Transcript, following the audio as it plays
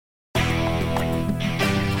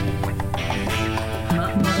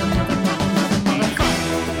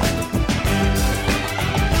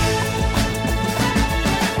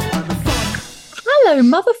Hello,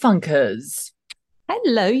 mother funkers.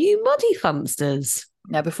 Hello, you muddy funsters.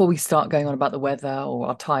 Now, before we start going on about the weather or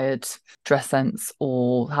our tired dress sense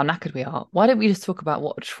or how knackered we are, why don't we just talk about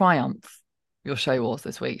what a triumph your show was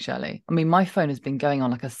this week, Shelley? I mean, my phone has been going on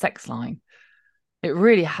like a sex line. It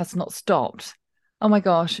really has not stopped. Oh my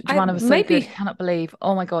gosh, I Joanna was so good. maybe Cannot believe.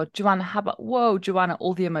 Oh my God, Joanna, how about whoa, Joanna,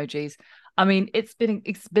 all the emojis. I mean, it's been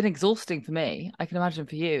exhausting for me. I can imagine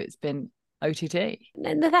for you, it's been OTT.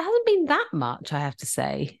 there hasn't been that much, I have to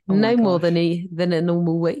say. Oh my No more than gosh. a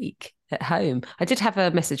normal week at home. I did have a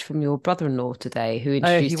message from your brother-in-law today who Oh, he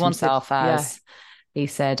introduced wanted, himself yeah. as he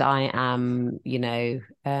said, I am,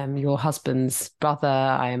 your husband's brother.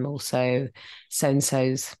 I am also so and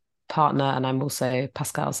so's partner, and I'm also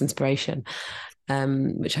Pascal's inspiration,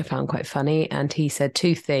 which I found quite funny. And he said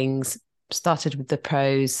two things, started with the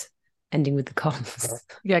pros, ending with the cons.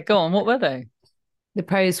 Yeah, go on. What were they? The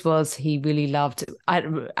pros was he really loved,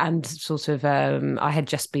 and sort of, I had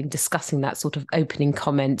just been discussing that sort of opening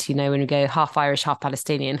comment, when we go half Irish, half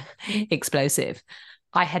Palestinian, explosive.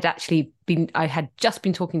 I had just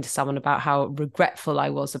been talking to someone about how regretful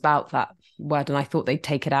I was about that word, and I thought they'd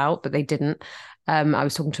take it out, but they didn't. I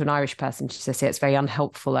was talking to an Irish person. She says, yeah, it's very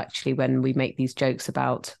unhelpful actually when we make these jokes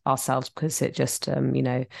about ourselves because it just, Gosh,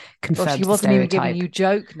 he confirms the wasn't even giving stereotype. you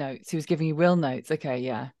joke notes. He was giving you real notes. Okay,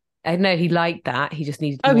 yeah. I know he liked that. He just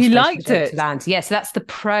needed Oh, more he space for the liked joke to it. land. Yeah, so that's the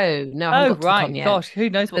pro. No, I haven't Oh, got to the con right. yet. Gosh, who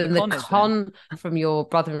knows what the Then the con is then? con from your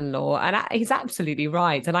brother-in-law, and he's absolutely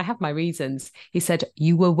right. And I have my reasons. He said,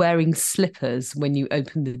 you were wearing slippers when you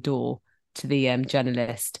opened the door to the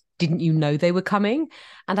journalist. Didn't you know they were coming?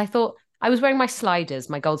 And I thought, I was wearing my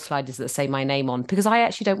sliders, my gold sliders that say my name on, because I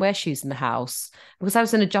actually don't wear shoes in the house. Because I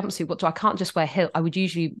was in a jumpsuit, I can't just wear heel. I would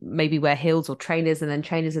usually maybe wear heels or trainers and then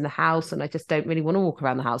trainers in the house. And I just don't really want to walk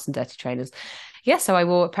around the house in dirty trainers. Yeah, so I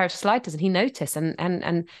wore a pair of sliders and he noticed.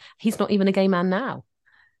 And he's not even a gay man now.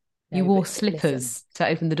 You No, wore but listen, slippers to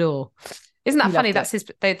open the door. Isn't he that funny? loved That's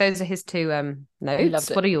it. his. Those are his two He notes. loved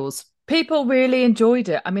What it. are yours? People really enjoyed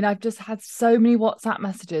it. I mean, I've just had so many WhatsApp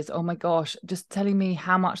messages. Oh my gosh, just telling me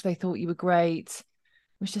how much they thought you were great.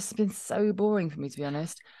 It's just been so boring for me, to be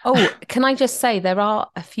honest. Oh, can I just say there are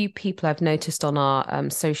a few people I've noticed on our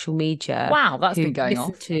social media Wow, that's been who going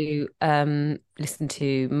off. listen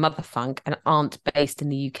to Motherfunk and aren't based in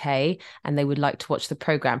the UK and they would like to watch the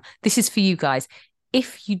program. This is for you guys.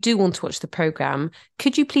 If you do want to watch the program,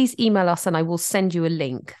 could you please email us and I will send you a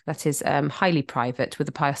link that is highly private with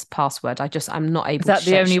a password. I'm not Is able to that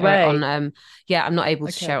the only share it on way? I'm not able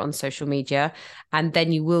to share it Okay. on social media, and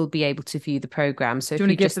then you will be able to view the program. So Do you if want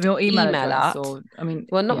to you give them just your email email address us, or, I mean,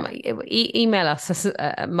 well, not yeah. my email us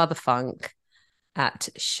at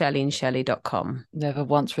motherfunk@shelleyandshelley.com. Never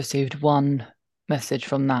once received one message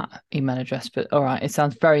from that email address, but all right, it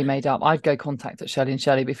sounds very made up. I'd go contact at Shelley and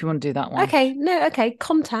Shelley, but if you want to do that one, Okay, no, okay,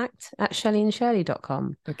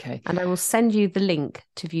 contact@shelleyandshelley.com. okay. And I will send you the link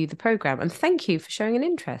to view the program. And thank you for showing an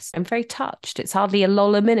interest. I'm very touched. It's hardly a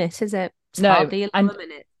lol a minute, is it? It's No, hardly a lol and a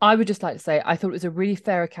minute. I would just like to say I thought it was a really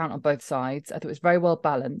fair account on both sides. I thought it was very well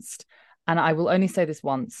balanced. And I will only say this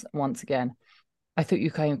once again. I thought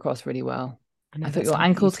you came across really well. I I know thought that's your hard for you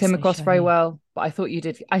ankles to came say, across very Shelley. well, but I thought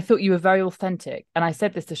you were very authentic. And I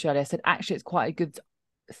said this to Shirley. I said, actually, it's quite a good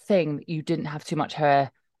thing that you didn't have too much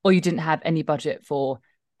hair or you didn't have any budget for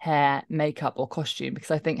hair, makeup, or costume.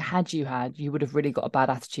 Because I think had you had, you would have really got a bad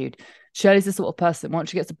attitude. Shirley's the sort of person,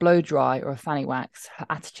 once she gets a blow dry or a fanny wax, her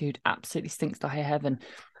attitude absolutely stinks to high heaven.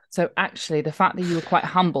 So actually, the fact that you were quite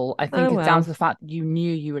humble, I think, Oh, is down to well. the fact that you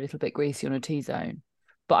knew you were a little bit greasy on a T-zone.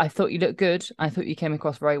 But I thought you looked good. I thought you came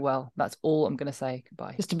across very well. That's all I'm going to say.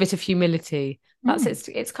 Goodbye. Just a bit of humility. That's Mm,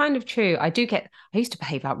 it's kind of true. I used to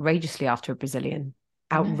behave outrageously after a Brazilian.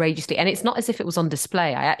 I know. Outrageously. And it's not as if it was on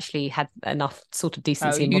display. I actually had enough sort of Oh,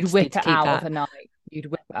 decency and you'd modesty whip to it keep out of that. a night. You'd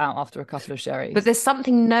whip it out after a couple of But sherries. there's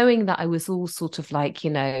something knowing that I was all sort of like,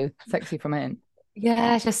 Sexy from in.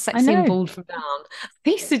 yeah, just I sexy and know. bald from down. I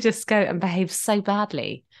used to just go and behave so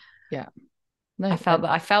badly. Yeah. No, and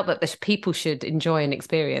I felt that the people should enjoy and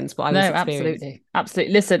experience what I no, was experiencing. absolutely.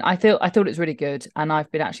 Absolutely. Listen, I thought it's really good. And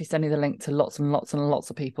I've been actually sending the link to lots and lots and lots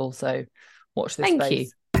of people. So watch this Thank you.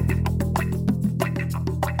 space.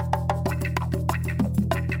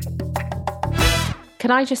 Can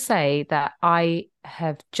I just say that I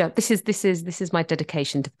have just this is my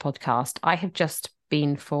dedication to the podcast. I have just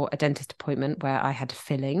been for a dentist appointment where I had a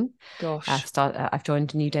filling. Gosh. I've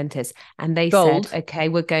joined a new dentist, and they said, Gold. "Okay,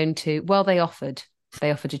 we're going to." Well, they offered.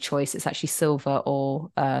 they offered a choice. It's actually silver or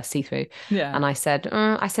see-through. Yeah. And I said,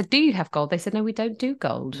 do you have gold? They said, no, we don't do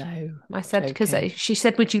gold. No. I said, because Joking. she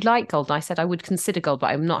said, would you like gold? And I said, I would consider gold,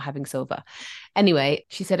 but I'm not having silver. Anyway,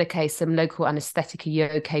 she said, okay, some local anesthetic. Are you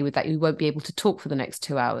okay with that? You won't be able to talk for the next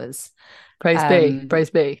 2 hours. Praise be. Praise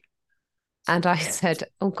be. And I said,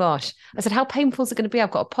 oh gosh. I said, how painful is it going to be? I've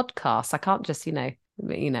got a podcast. I can't just, anyway,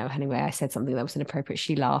 I said something that was inappropriate.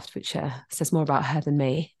 She laughed, which says more about her than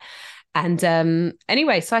me. And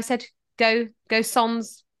anyway, so I said, go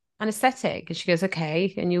sans anesthetic. And she goes,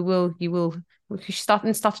 okay. And she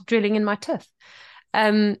started drilling in my tooth.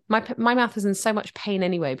 My mouth is in so much pain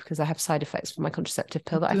anyway, because I have side effects from my contraceptive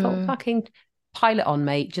pill that I thought, fucking pile it on,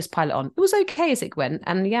 mate. Just pile it on. It was okay as it went.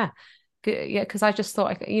 And because I just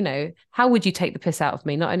thought, how would you take the piss out of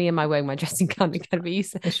me? Not only am I wearing my dressing gown, it's going to be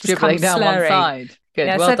it's dribbling down slurring. One side. Good,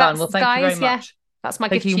 yeah, well so done. Well, thank you very much. Yeah, that's my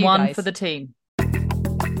gift to you guys. For the team.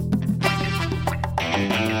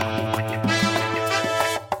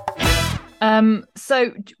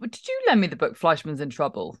 So did you lend me the book Fleischman's in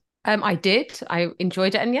Trouble? I did. I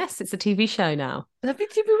enjoyed it, and yes, it's a TV show now. Have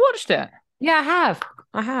you watched it? Yeah,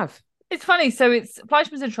 I have. It's funny. So it's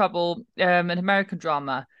Fleischman's in Trouble, an American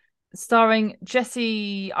drama starring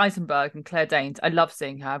Jesse Eisenberg and Claire Danes. I love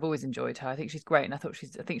seeing her. I've always enjoyed her. I think she's great, and I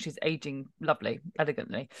think she's aging lovely,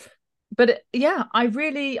 elegantly. But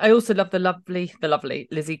I also love the lovely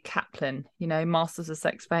Lizzie Kaplan. Masters of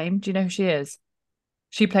Sex fame. Do you know who she is?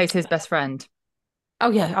 She plays his best friend. Oh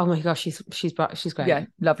yeah. Oh my gosh, she's great. Yeah,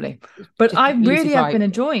 lovely. But I really have been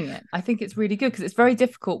enjoying it. I think it's really good because it's very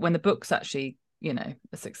difficult when the book's actually, a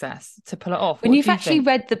success to pull it off. When you've actually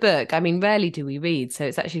read the book, I mean, rarely do we read, so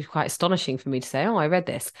it's actually quite astonishing for me to say, "Oh, I read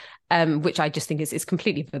this," which I just think is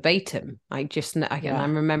completely verbatim. I'm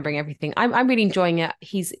remembering everything. I'm really enjoying it.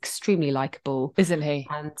 He's extremely likable, isn't he?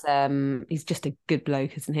 And he's just a good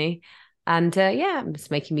bloke, isn't he? And it's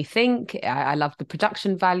making me think. I love the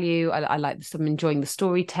production value. I like this. I'm enjoying the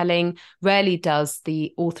storytelling. Rarely does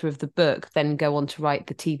the author of the book then go on to write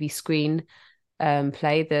the TV screen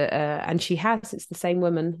play. And she has. It's the same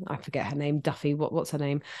woman. I forget her name. Duffy. What's her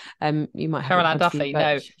name? You might have Caroline Duffy.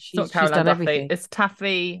 No, it's not Caroline Duffy. Everything. It's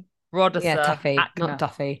Taffy Rodesser. Yeah, Taffy, Ackner. Not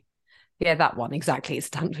Duffy. Yeah, that one exactly. It's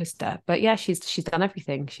a tongue twister, but yeah, she's done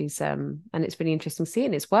everything. She's and it's really interesting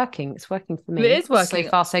seeing it's working. It's working for me. It is working so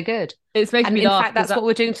far, so good. It's making me laugh. In fact, that's what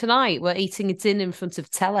we're doing tonight. We're eating it in front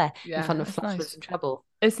of Teller, in front of Fleischman's in Trouble.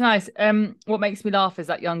 It's nice. What makes me laugh is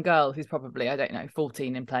that young girl who's probably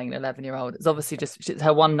 14 and playing an 11-year-old. It's obviously it's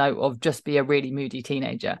her one note of just be a really moody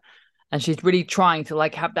teenager, and she's really trying to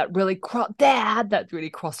have that really that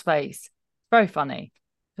really cross face. Very funny.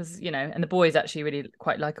 Because and the boy is actually really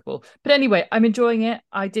quite likable. But anyway, I'm enjoying it.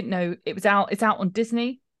 I didn't know it was out. It's out on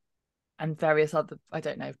Disney and various other. I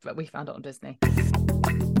don't know, but we found it on Disney.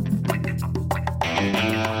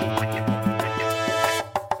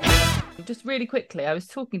 Just really quickly, I was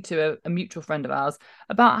talking to a mutual friend of ours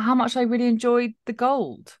about how much I really enjoyed The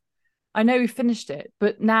Gold. I know we finished it,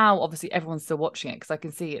 but now obviously everyone's still watching it because I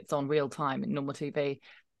can see it's on real time in normal TV.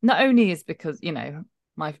 Not only is because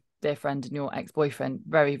my dear friend and your ex-boyfriend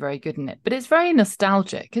very, very good in it, but it's very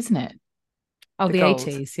nostalgic, isn't it? Oh, the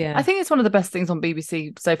 80s, yeah. I think it's one of the best things on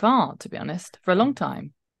BBC so far, to be honest, for a long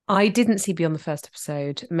time. I didn't see beyond the first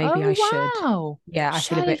episode. Maybe I should. Wow. Yeah, I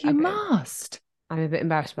feel a bit. You must. I'm a bit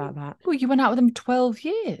embarrassed about that. Well, you went out with him 12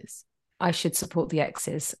 years. I should support the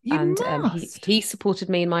exes. You must. He supported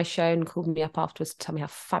me in my show and called me up afterwards to tell me how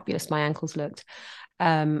fabulous my ankles looked.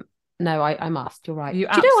 No, I must. You're right. Do you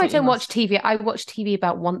know I don't watch TV? I watch TV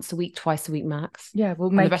about once a week, twice a week max. Yeah, well,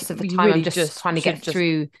 the rest of the time really I'm just trying to get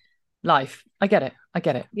through life. I get it.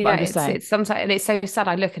 Yeah, I'm just saying. It's sometimes, and it's so sad.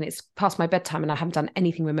 I look and it's past my bedtime and I haven't done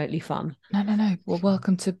anything remotely fun. No. Well,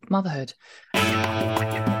 welcome to motherhood.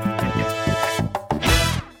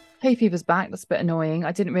 Hay fever's back. That's a bit annoying.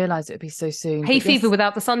 I didn't realise it would be so soon. Hay fever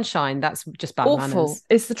without the sunshine. That's just bad awful. Manners.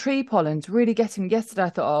 It's the tree pollen's really getting. Yesterday I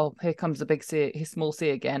thought, oh, here comes the big C, his small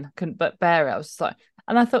C again. Couldn't but bear it. I was just like,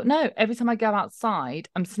 and I thought, no. Every time I go outside,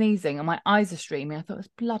 I'm sneezing and my eyes are streaming. I thought it's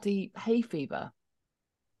bloody hay fever.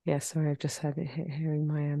 Yeah, sorry. I've just heard it hearing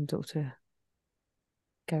my daughter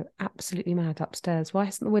go absolutely mad upstairs. Why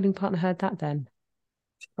hasn't the willing partner heard that then?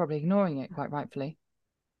 She's probably ignoring it, quite rightfully.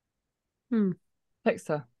 Text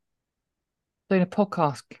her. Doing a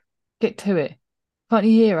podcast. Get to it. Can't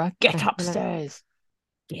you hear her? Get upstairs.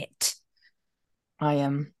 Get.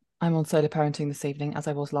 I'm on solo parenting this evening, as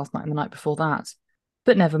I was last night and the night before that.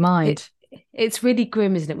 But never mind. It's really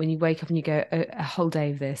grim, isn't it, when you wake up and you go a whole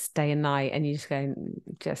day of this, day and night, and you just go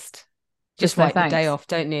just write the day off,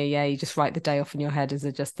 don't you? Yeah, you just write the day off in your head as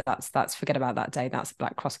that's forget about that day. That's a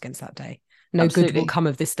black cross against that day. No Absolutely. Good will come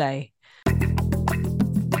of this day.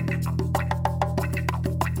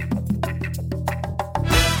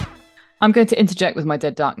 I'm going to interject with my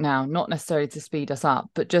dead duck now, not necessarily to speed us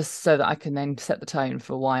up, but just so that I can then set the tone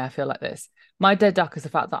for why I feel like this. My dead duck is the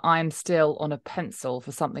fact that I am still on a pencil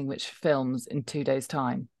for something which films in 2 days'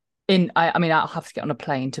 time. I mean, I'll have to get on a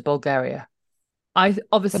plane to Bulgaria. I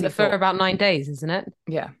obviously For thought, about 9 days, isn't it?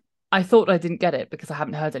 yeah, I thought I didn't get it because I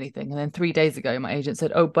haven't heard anything. And then 3 days ago, my agent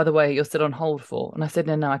said, "Oh, by the way, you're still on hold for." And I said,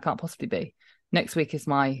 No, I can't possibly be. Next week is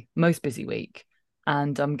my most busy week,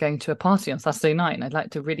 and I'm going to a party on Saturday night, and I'd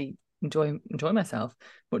like to really enjoy myself.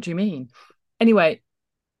 What do you mean? Anyway,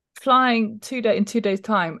 flying 2 day in 2 days'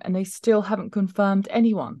 time, and they still haven't confirmed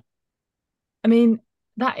anyone. I mean,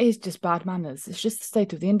 that is just bad manners. It's just the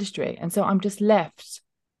state of the industry. And so I'm just left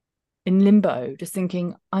in limbo, just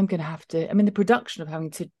thinking I'm going to have to. I mean, the production of having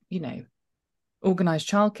to, organize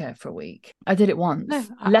childcare for a week. I did it once, No,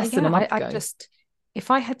 less than a month I ago. just, if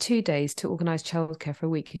I had 2 days to organise childcare for a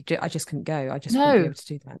week, I just couldn't go. I just wouldn't be No. able to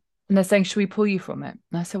do that. And they're saying, should we pull you from it?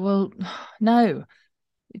 And I said, well, no.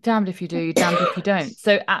 You're damned if you do, you're damned if you don't.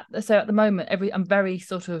 So at the moment, I'm very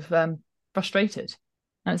sort of frustrated.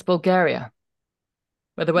 And it's Bulgaria,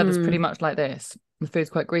 where the weather's pretty much like this. The food's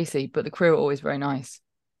quite greasy, but the crew are always very nice,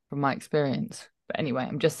 from my experience. But anyway,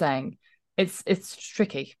 I'm just saying, it's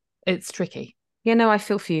tricky. It's tricky. Yeah, no, I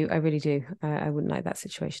feel for you. I really do. I wouldn't like that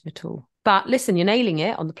situation at all. But listen, you're nailing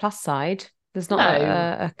it. On the plus side, there's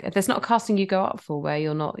not there's not a casting you go up for where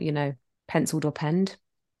you're not, penciled or penned.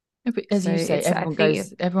 As you say,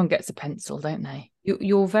 everyone gets a pencil, don't they?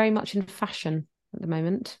 You're very much in fashion at the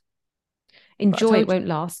moment. Enjoy, it won't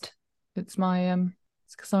last. It's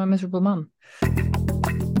it's because I'm a miserable mum.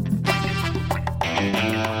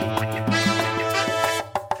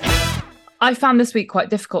 I found this week quite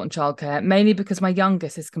difficult in childcare, mainly because my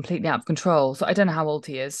youngest is completely out of control. So I don't know how old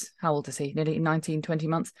he is. How old is he? Nearly 19, 20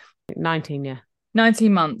 months? 19, yeah.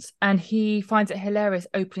 19 months. And he finds it hilarious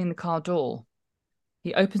opening the car door.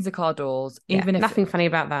 He opens the car doors, even if... Nothing funny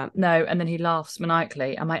about that. No, and then he laughs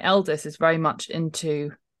maniacally. And my eldest is very much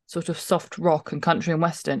into sort of soft rock and country and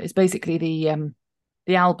western. It's basically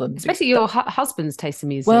the album. It's basically your husband's taste in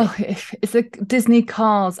music. Well, it's a Disney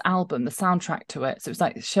Cars album, the soundtrack to it. So it's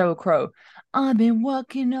like Sheryl Crow. I've been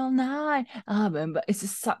working all night. But it's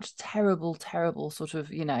just such terrible, terrible sort of,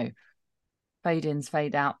 fade ins,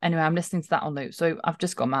 fade out. Anyway, I'm listening to that on loop. So I've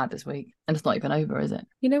just gone mad this week, and it's not even over, is it?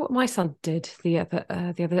 You know what my son did the other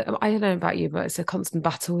I don't know about you, but it's a constant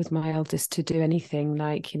battle with my eldest to do anything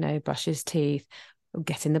like, brush his teeth,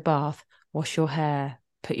 get in the bath, wash your hair,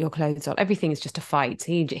 put your clothes on. Everything is just a fight.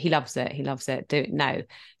 He loves it. He loves it. Do it now.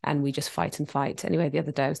 And we just fight and fight. Anyway, the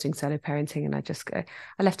other day I was doing solo parenting, and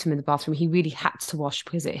I left him in the bathroom. He really had to wash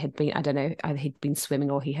because it had been, I don't know, either he'd been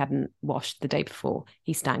swimming or he hadn't washed the day before.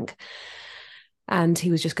 He stank. And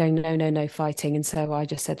he was just going, no, fighting. And so I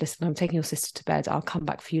just said, listen, I'm taking your sister to bed. I'll come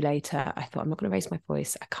back for you later. I thought, I'm not going to raise my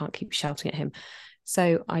voice. I can't keep shouting at him.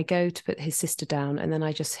 So I go to put his sister down, and then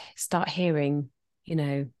I just start hearing,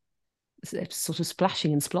 sort of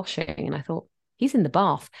splashing and sploshing. And I thought, he's in the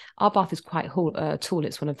bath. Our bath is quite tall.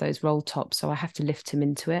 It's one of those roll tops. So I have to lift him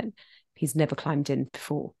into it. He's never climbed in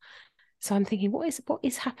before. So I'm thinking, what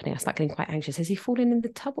is happening? I start getting quite anxious. Has he fallen in the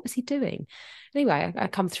tub? What is he doing? Anyway, I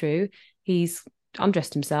come through. He's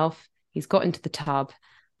undressed himself. He's got into the tub,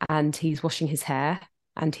 and he's washing his hair,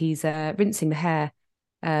 and he's rinsing the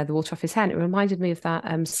water off his hair. And it reminded me of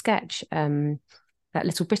that sketch that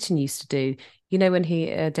Little Britain used to do. When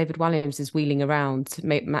David Walliams is wheeling around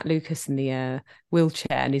Matt Lucas in the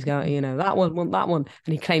wheelchair, and he's going, that one, want that one.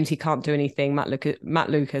 And he claims he can't do anything. Matt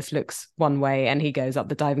Lucas looks one way, and he goes up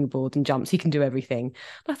the diving board and jumps. He can do everything.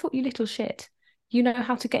 And I thought, you little shit. You know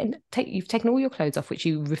how to you've taken all your clothes off, which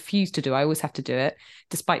you refuse to do. I always have to do it,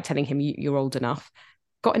 despite telling him you're old enough.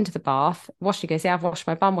 Got into the bath, washed. He goes, yeah, I've washed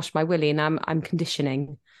my bum, washed my willy, and I'm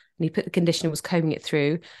conditioning. And he put the conditioner, was combing it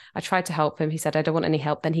through. I tried to help him. He said, I don't want any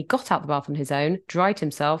help. Then he got out the bath on his own, dried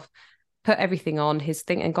himself, put everything on his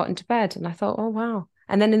thing, and got into bed. And I thought, oh, wow.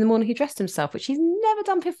 And then in the morning, he dressed himself, which he's never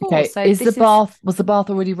done before. Okay. So was the bath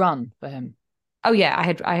already run for him? Oh, yeah.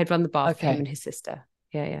 I had run the bath for him and his sister.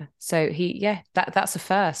 Yeah. So that's a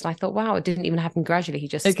first. And I thought, wow, it didn't even happen gradually. He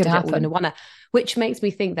just did it all in a one, which makes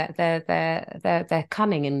me think that they're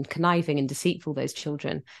cunning and conniving and deceitful. Those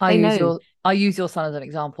children. I use your son as an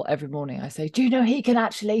example every morning. I say, do you know he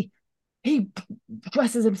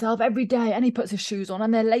dresses himself every day, and he puts his shoes on,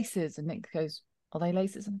 and they're laces. And Nick goes, are they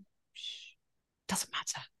laces? And shh, doesn't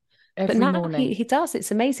matter. Every but now morning he does.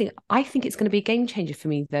 It's amazing. I think it's going to be a game changer for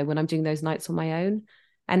me though when I'm doing those nights on my own.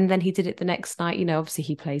 And then he did it the next night. Obviously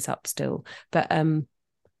he plays up still, but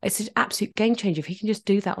it's an absolute game changer if he can just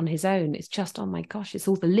do that on his own. It's just, oh my gosh, it's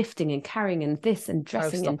all the lifting and carrying and this and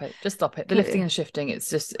dressing. Just stop it. The lifting and shifting.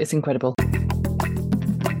 It's incredible.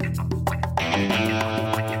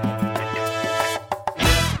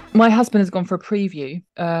 My husband has gone for a preview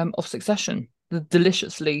of Succession, the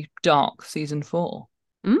deliciously dark season 4.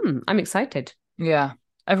 I'm excited. Yeah,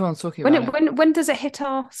 everyone's talking about it. When does it hit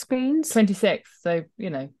our screens? 26th, so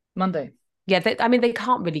Monday. Yeah, they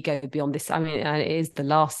can't really go beyond this. I mean, it is the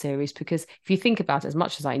last series because if you think about it, as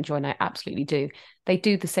much as I enjoy, and I absolutely do, they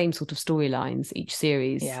do the same sort of storylines each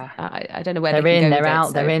series. Yeah, I don't know where they're they can in, go they're with out, it.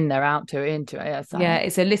 So, they're in, they're out, to into it. yeah,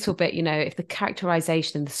 it's a little bit, if the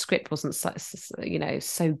characterization and the script wasn't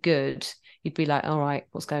so good, you'd be like, all right,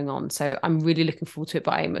 what's going on? So I'm really looking forward to it,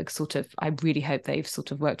 but I really hope they've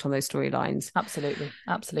sort of worked on those storylines. Absolutely.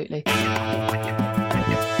 Do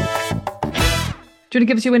you want to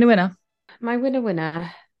give us your winner? My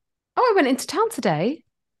winner. Oh, I went into town today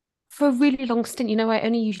for a really long stint. I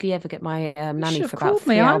only usually ever get my nanny for about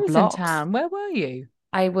 3 hour blocks. I was in town. Where were you?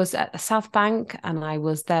 I was at the South Bank and I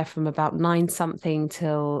was there from about 9 something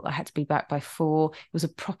till I had to be back by 4. It was a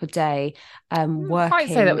proper day. Working. I'd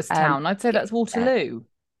say that was town. I'd say that's Waterloo.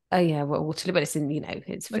 Oh yeah, well, Waterloo, but it's in,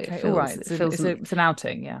 it's okay, it feels, all right. It's an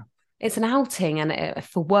outing, yeah. It's an outing and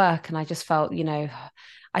for work, and I just felt,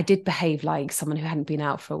 I did behave like someone who hadn't been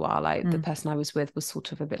out for a while. Like the person I was with was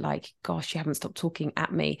sort of a bit like, gosh, you haven't stopped talking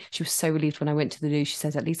at me. She was so relieved when I went to the loo. She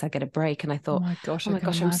says, at least I get a break. And I thought, oh my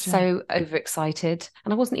gosh, I'm so overexcited.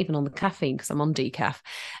 And I wasn't even on the caffeine because I'm on decaf.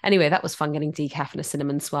 Anyway, that was fun, getting decaf and a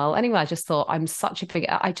cinnamon swirl. Anyway, I just thought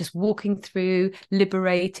I just walking through,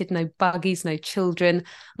 liberated, no buggies, no children. And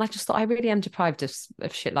I just thought I really am deprived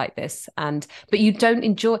of shit like this. But you don't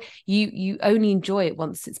enjoy, you only enjoy it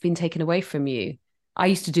once it's been taken away from you. I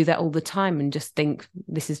used to do that all the time and just think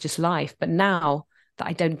this is just life. But now that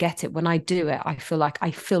I don't get it, when I do it, I feel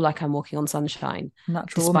like I'm walking on sunshine.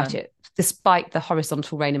 Despite the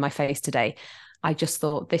horizontal rain in my face today, I just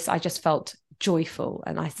felt joyful,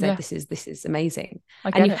 and I said, "This is amazing."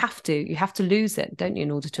 And you have to lose it, don't you,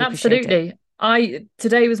 in order to appreciate it?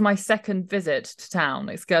 Today was my second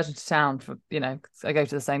excursion to town for I go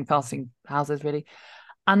to the same casting houses really,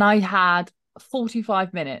 and I had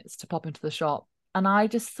 45 minutes to pop into the shop. And I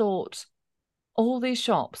just thought, all these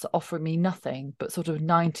shops are offering me nothing but sort of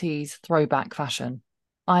 90s throwback fashion.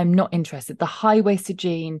 I'm not interested. The high-waisted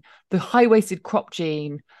jean, the high-waisted crop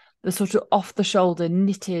jean, the sort of off-the-shoulder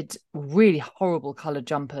knitted, really horrible coloured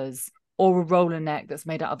jumpers, or a roller neck that's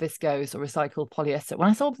made out of viscose or recycled polyester. When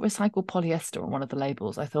I saw recycled polyester on one of the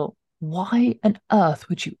labels, I thought, why on earth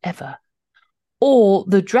would you ever? Or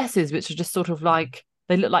the dresses, which are just sort of like,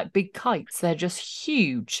 they look like big kites. They're just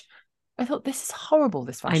huge. I thought, this is horrible,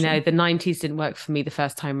 this fashion. I know, the 90s didn't work for me the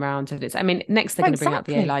first time round. And next they're going to bring out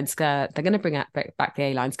the A-line skirt. They're going to bring back the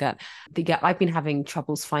A-line skirt. I've been having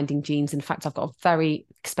troubles finding jeans. In fact, I've got a very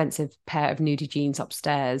expensive pair of nudie jeans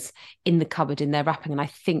upstairs in the cupboard in their wrapping. And I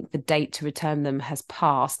think the date to return them has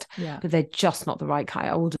passed. Yeah. But they're just not the right kind.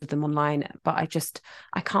 I ordered them online, but I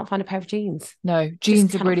can't find a pair of jeans. No,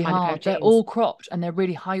 jeans are really hard. They're all cropped and they're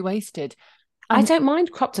really high-waisted. I don't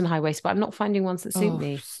mind cropped and high waist, but I'm not finding ones that suit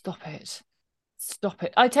me. Stop it.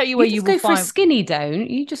 I tell you where you will go for a skinny, don't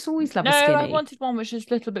you? Just always love a skinny. No, I wanted one which is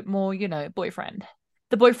a little bit more, boyfriend.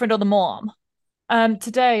 The boyfriend or the mom.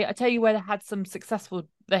 Today, I tell you where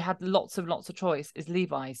they had lots of choice, is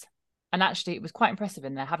Levi's. And actually, it was quite impressive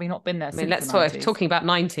in there, having not been there since let's the 90s. Talking about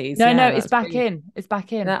 90s. No, it's back in. It's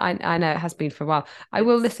back in. I know, it has been for a while. I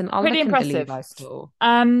will listen. I'll look at the Levi's store.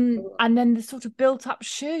 And then the sort of built-up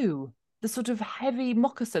shoe. The sort of heavy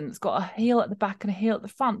moccasin's got a heel at the back and a heel at the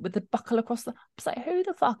front with the buckle across the... I was like, who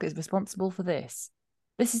the fuck is responsible for this?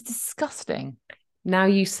 This is disgusting. Now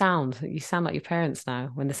you sound like your parents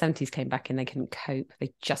now. When the 70s came back in, they couldn't cope.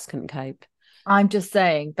 They just couldn't cope. I'm just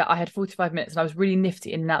saying that I had 45 minutes and I was really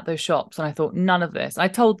nifty in and out those shops, and I thought, none of this. I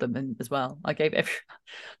told them as well. I gave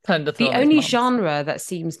everyone the only genre that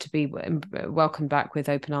seems to be welcomed back with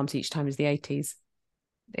open arms each time is the 80s.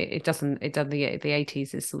 It doesn't the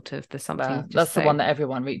 80s is sort of the something. That's the one that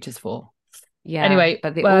everyone reaches for. Yeah. Anyway,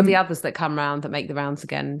 but all the others that come round that make the rounds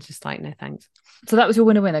again, just like, no thanks. So that was your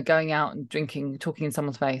winner, going out and drinking, talking in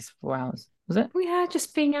someone's face for 4 hours. Was it? Well, yeah,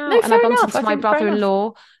 just being out. No, and I bumped into my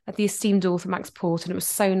brother-in-law at the esteemed author Max Port, and it was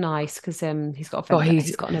so nice because he's got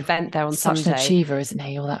an event there on Sunday. Such an achiever, isn't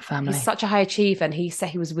he? All that family. He's such a high achiever, and he said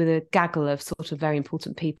he was with a gaggle of sort of very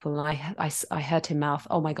important people. And I heard him mouth,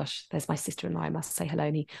 "Oh my gosh, there's my sister-in-law. I must say hello."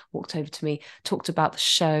 And he walked over to me, talked about the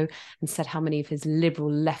show, and said how many of his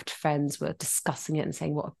liberal left friends were discussing it and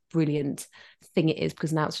saying what a brilliant thing it is,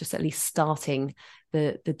 because now it's just at least starting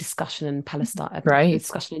the discussion in Palestine, Right. the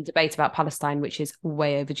discussion and debate about Palestine, which is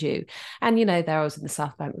way overdue. And there I was in the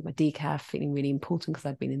South Bank with my decaf, feeling really important because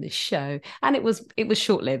I'd been in this show, and it was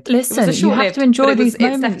short-lived. Listen, you have to enjoy these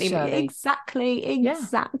moments, Shirley.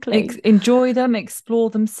 Exactly. Enjoy them, explore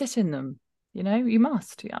them, sit in them. You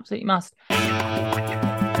must. You absolutely must.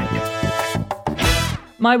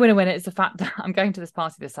 My winner is the fact that I'm going to this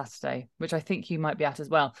party this Saturday, which I think you might be at as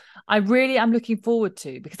well. I really am looking forward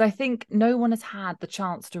to, because I think no one has had the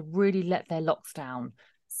chance to really let their locks down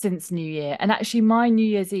since New Year. And actually, my New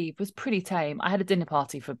Year's Eve was pretty tame. I had a dinner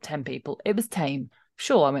party for 10 people. It was tame.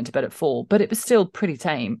 Sure, I went to bed at 4, but it was still pretty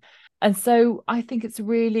tame. And so I think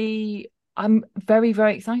I'm very,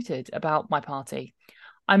 very excited about my party.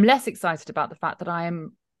 I'm less excited about the fact that I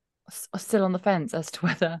am still on the fence as to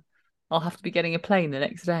whether I'll have to be getting a plane the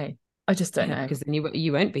next day. I just don't know. Because then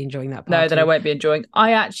you won't be enjoying that party. No, then I won't be enjoying.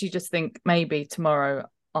 I actually just think maybe tomorrow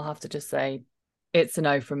I'll have to just say it's a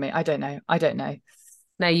no from me. I don't know.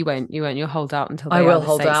 No, you won't. You'll hold out until I will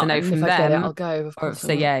hold say out. It's a no from if I them. get it, I'll go. Of course, or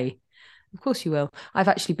say yay. Of course you will. I've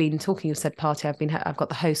actually been talking of said party. I've got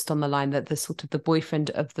the host on the line, that the sort of the boyfriend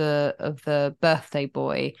of the birthday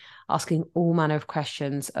boy, asking all manner of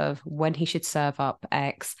questions of when he should serve up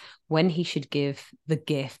X, when he should give the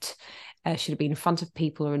gift. Should it be in front of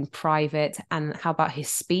people or in private? And how about his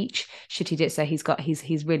speech? Should he do it? So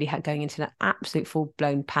he's really going into an absolute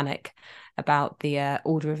full-blown panic about the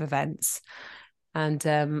order of events. And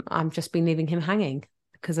I've just been leaving him hanging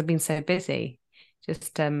because I've been so busy.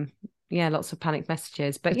 Just lots of panic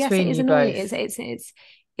messages. But yes, it is annoying.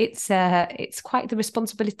 It's quite the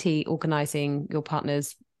responsibility organising your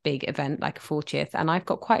partner's big event like a 40th. And I've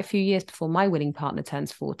got quite a few years before my winning partner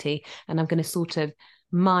turns 40, and I'm going to sort of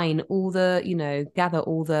mine all the, gather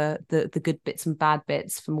all the good bits and bad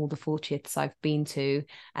bits from all the 40ths I've been to,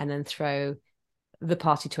 and then throw the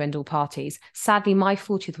party to end all parties. Sadly, my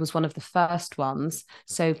 40th was one of the first ones,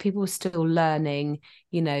 so people were still learning,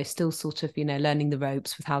 still sort of, learning the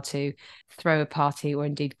ropes with how to throw a party or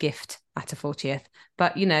indeed gift at a 40th.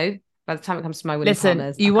 But by the time it comes to my winning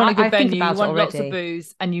partners, you want a good venue, you want lots of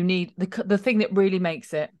booze, and you need the thing that really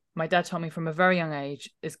makes it. My dad told me from a very young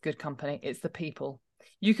age is good company. It's the people.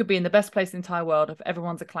 You could be in the best place in the entire world. If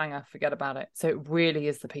everyone's a clanger, forget about it. So it really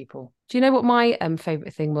is the people. Do you know what my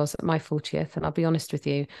favourite thing was at my 40th? And I'll be honest with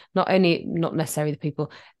you, not necessarily the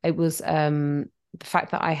people, it was the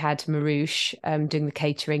fact that I had Marouche doing the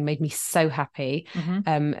catering made me so happy.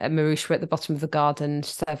 Mm-hmm. Marouche were at the bottom of the garden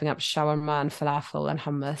serving up shawarma and falafel and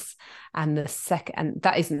hummus. And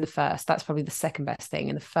that isn't the first, that's probably the second best thing.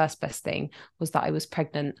 And the first best thing was that I was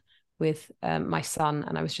pregnant with my son,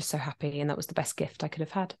 and I was just so happy, and that was the best gift I could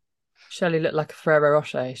have had. Shirley looked like a Ferrero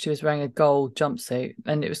Rocher. She was wearing a gold jumpsuit,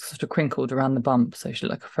 and it was sort of crinkled around the bump, so she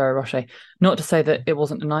looked like a Ferrero Rocher. Not to say that it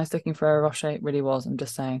wasn't a nice looking Ferrero Rocher, it really was. I'm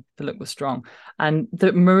just saying the look was strong. And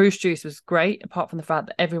the Marouche juice was great, apart from the fact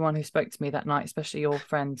that everyone who spoke to me that night, especially your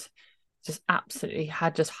friends, just absolutely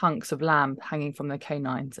had just hunks of lamb hanging from their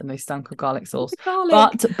canines, and they stunk of garlic sauce.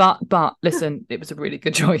 But listen, it was a really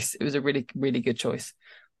good choice. It was a really, really good choice.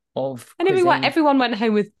 And everyone went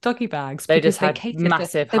home with doggy bags. They just had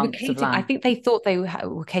massive hunks of lamb. I think they thought they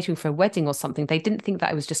were catering for a wedding or something. They didn't think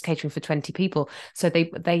that it was just catering for 20 people. So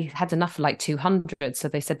they had enough for like 200. So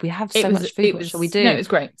they said, we have so much food, what shall we do? No, it was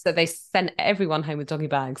great. So they sent everyone home with doggy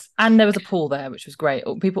bags. And there was a pool there, which was great.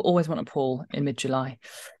 People always want a pool in mid-July.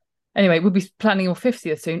 Anyway, we'll be planning your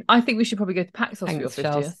 50th soon. I think we should probably go to Paxos for your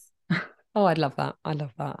 50th. Oh, I'd love that. I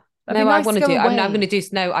love that. That'd I want to do. I'm going to do.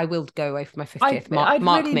 No, I will go away for my 50th.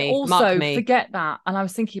 Mark me. Also, forget that. And I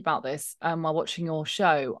was thinking about this while watching your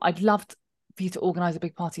show. I'd love for you to organise a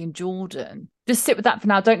big party in Jordan. Just sit with that for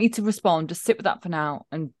now. Don't need to respond. Just sit with that for now.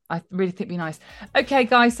 And I really think it'd be nice. Okay,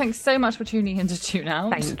 guys, thanks so much for tuning in to Tune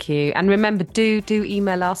Out. Thank you. And remember, do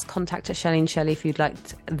email us, contact at Shelley and Shelley if you'd like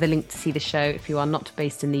the link to see the show if you are not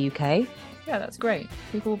based in the UK. Yeah, that's great.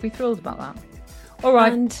 People will be thrilled about that. All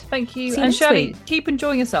right, and thank you. And Shelley, keep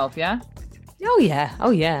enjoying yourself, yeah? Oh,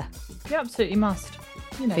 yeah. You absolutely must.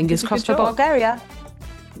 Fingers crossed for Bulgaria.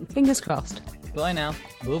 Fingers crossed. Bye now.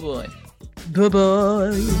 Bye-bye.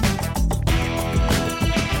 Bye-bye.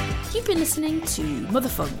 You've been listening to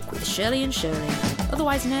Motherfunk with Shirley and Shirley,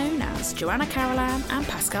 otherwise known as Joanna Carolan and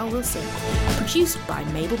Pascal Wilson, produced by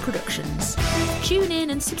Mabel Productions. Tune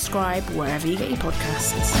in and subscribe wherever you get your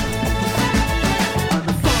podcasts.